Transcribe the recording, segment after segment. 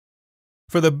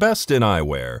For the best in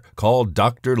eyewear, call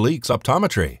Dr. Leeks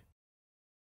Optometry.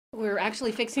 We're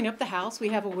actually fixing up the house. We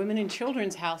have a women and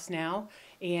children's house now,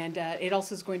 and it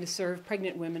also is going to serve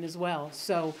pregnant women as well.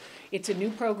 So it's a new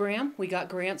program. We got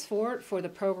grants for it for the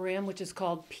program, which is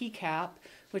called PCAP,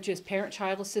 which is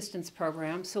Parent-Child Assistance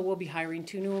Program. So we'll be hiring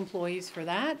 2 new employees for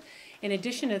that. In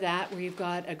addition to that, we've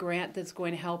got a grant that's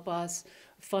going to help us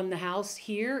fund the house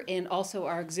here and also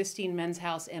our existing men's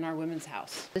house and our women's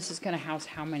house. This is going to house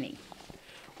how many?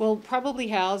 We'll probably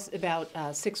house about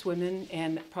 6 women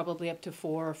and probably up to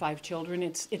 4 or 5 children.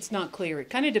 It's not clear. It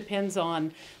kind of depends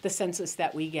on the census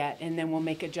that we get, and then we'll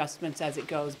make adjustments as it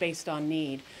goes based on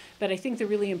need. But I think the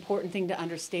really important thing to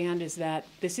understand is that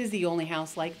this is the only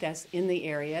house like this in the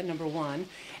area, number one.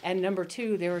 And number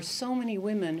two, there are so many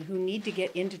women who need to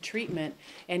get into treatment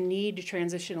and need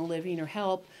transitional living or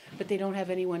help, but they don't have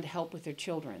anyone to help with their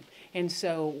children. And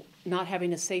so not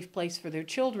having a safe place for their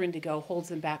children to go holds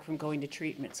them back from going to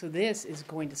treatment. So this is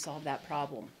going to solve that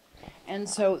problem. And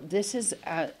so this is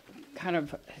kind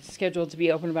of scheduled to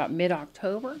be open about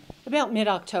mid-October? About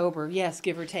mid-October, yes,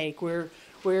 give or take. We're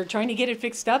trying to get it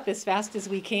fixed up as fast as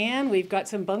we can. We've got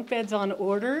some bunk beds on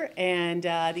order, and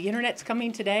the internet's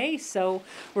coming today, so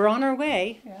we're on our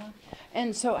way. Yeah.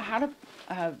 And so how do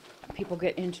people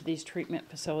get into these treatment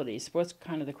facilities? What's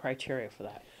kind of the criteria for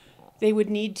that? They would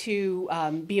need to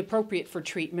be appropriate for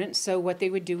treatment. So what they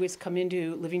would do is come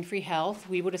into Living Free Health.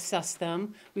 We would assess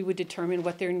them. We would determine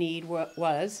what their need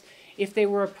was. If they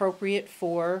were appropriate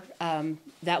for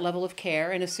that level of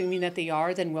care, and assuming that they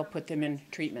are, then we'll put them in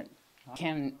treatment.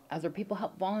 Can other people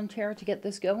help volunteer to get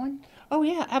this going? Oh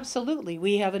yeah, absolutely.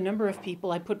 We have a number of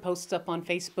people. I put posts up on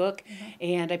Facebook,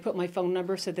 and I put my phone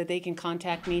number so that they can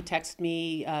contact me, text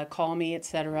me, call me,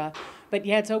 etc. But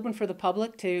yeah, it's open for the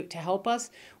public to help us.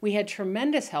 We had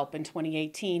tremendous help in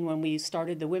 2018 when we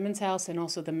started the women's house and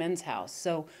also the men's house.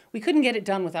 So we couldn't get it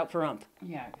done without Pahrump.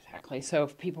 Yeah, exactly. So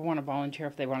if people want to volunteer,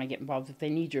 if they want to get involved, if they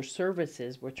need your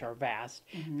services, which are vast,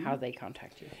 how do they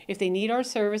contact you? If they need our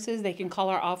services, they can call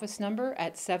our office number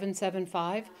at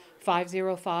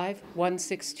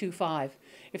 775-505-1625.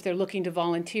 If they're looking to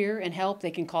volunteer and help,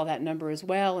 they can call that number as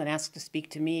well and ask to speak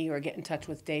to me or get in touch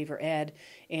with Dave or Ed,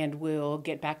 and we'll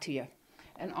get back to you.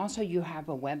 And also you have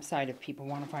a website if people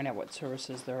want to find out what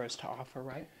services there is to offer,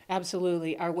 right?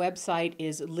 Absolutely. Our website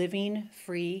is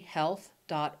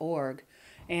livingfreehealth.org.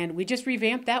 And we just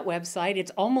revamped that website. It's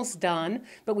almost done,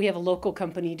 but we have a local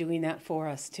company doing that for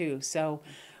us too. So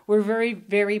we're very,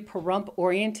 very Pahrump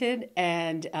oriented,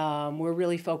 and we're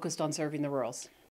really focused on serving the rurals.